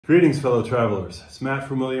Greetings, fellow travelers. It's Matt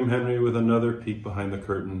from William Henry with another peek behind the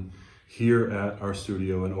curtain here at our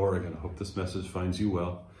studio in Oregon. I hope this message finds you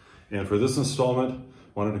well. And for this installment, I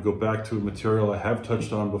wanted to go back to a material I have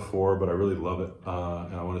touched on before, but I really love it.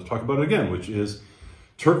 And I want to talk about it again, which is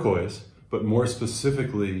turquoise, but more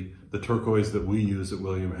specifically, the turquoise that we use at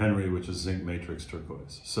William Henry, which is Zinc-Matrix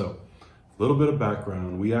Turquoise. So, a little bit of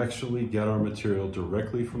background. We actually get our material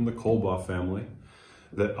directly from the Conable family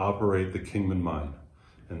that operate the Kingman mine.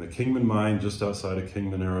 And the Kingman mine just outside of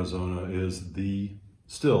Kingman, Arizona is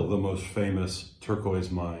still the most famous turquoise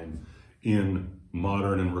mine in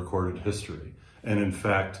modern and recorded history. And in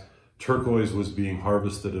fact, turquoise was being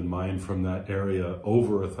harvested and mined from that area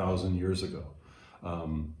over 1,000 years ago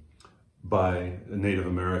by Native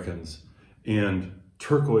Americans. And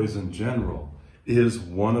turquoise in general is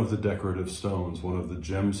one of the decorative stones, one of the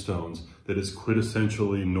gemstones that is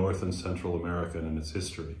quintessentially North and Central American in its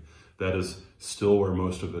history. That is still where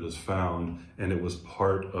most of it is found, and it was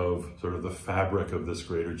part of sort of the fabric of this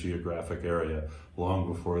greater geographic area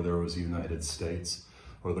long before there was the United States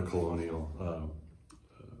or the colonial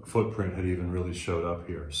footprint had even really showed up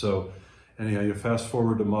here. So anyhow, you fast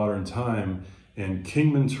forward to modern time, and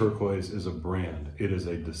Kingman Turquoise is a brand. It is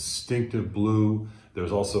a distinctive blue.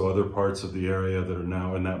 There's also other parts of the area that are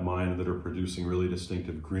now in that mine that are producing really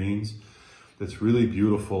distinctive greens. It's really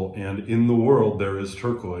beautiful, and in the world there is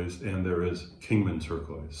turquoise and there is Kingman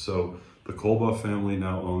Turquoise. So the Conable family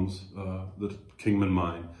now owns the Kingman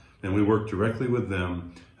mine, and we work directly with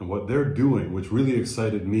them. And what they're doing, which really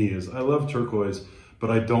excited me, is I love turquoise,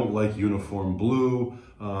 but I don't like uniform blue.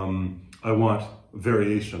 I want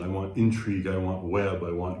variation, I want intrigue, I want web,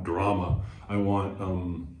 I want drama. I want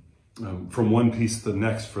from one piece to the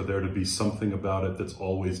next for there to be something about it that's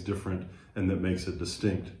always different and that makes it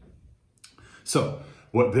distinct. So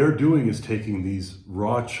what they're doing is taking these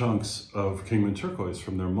raw chunks of Kingman Turquoise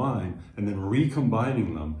from their mine and then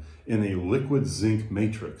recombining them in a liquid zinc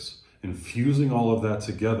matrix, infusing all of that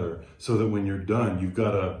together so that when you're done, you've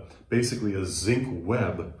got basically a zinc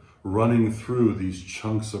web running through these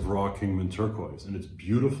chunks of raw Kingman Turquoise. And it's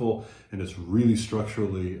beautiful, and it's really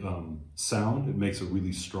structurally sound. It makes a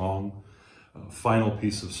really strong final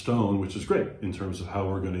piece of stone, which is great in terms of how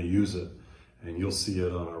we're going to use it. And you'll see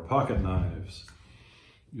it on our pocket knives.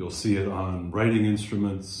 You'll see it on writing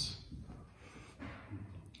instruments.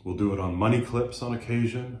 We'll do it on money clips on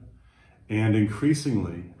occasion. And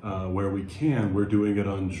increasingly, where we can, we're doing it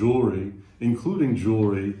on jewelry, including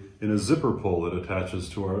jewelry in a zipper pull that attaches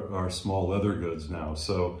to our small leather goods now.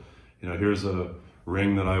 So, here's a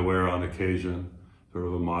ring that I wear on occasion, sort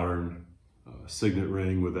of a modern signet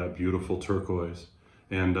ring with that beautiful turquoise.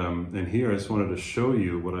 And here I just wanted to show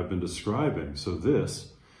you what I've been describing. So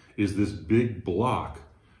this is this big block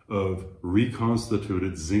of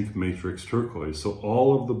reconstituted zinc matrix turquoise. So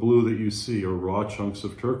all of the blue that you see are raw chunks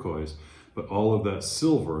of turquoise, but all of that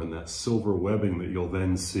silver and that silver webbing that you'll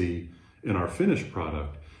then see in our finished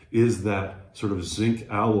product is that sort of zinc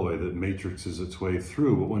alloy that matrixes its way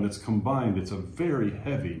through. But when it's combined, it's a very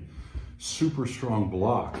heavy, super strong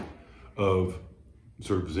block of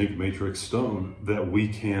sort of zinc matrix stone that we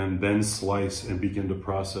can then slice and begin to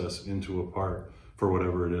process into a part for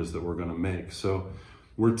whatever it is that we're going to make. So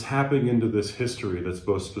we're tapping into this history that's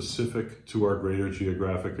both specific to our greater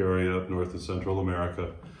geographic area of North and Central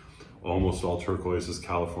America. Almost all turquoise is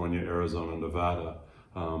California, Arizona, Nevada.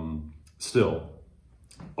 Still,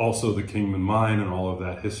 also the Kingman mine and all of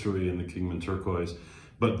that history in the Kingman Turquoise,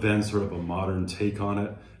 but then sort of a modern take on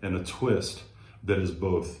it and a twist that is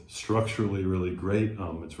both structurally really great.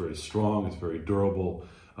 It's very strong, it's very durable.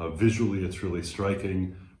 Visually, it's really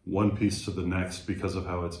striking. One piece to the next, because of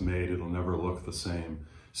how it's made, it'll never look the same.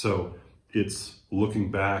 So it's looking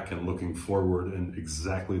back and looking forward and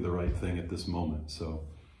exactly the right thing at this moment. So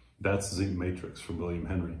that's Zinc-Matrix from William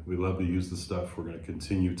Henry. We love to use the stuff. We're going to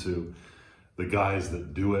continue to. The guys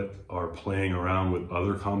that do it are playing around with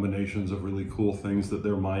other combinations of really cool things that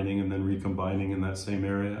they're mining and then recombining in that same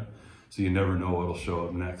area. So you never know what'll show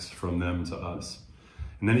up next from them to us.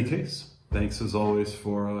 In any case, thanks as always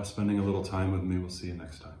for spending a little time with me. We'll see you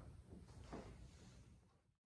next time.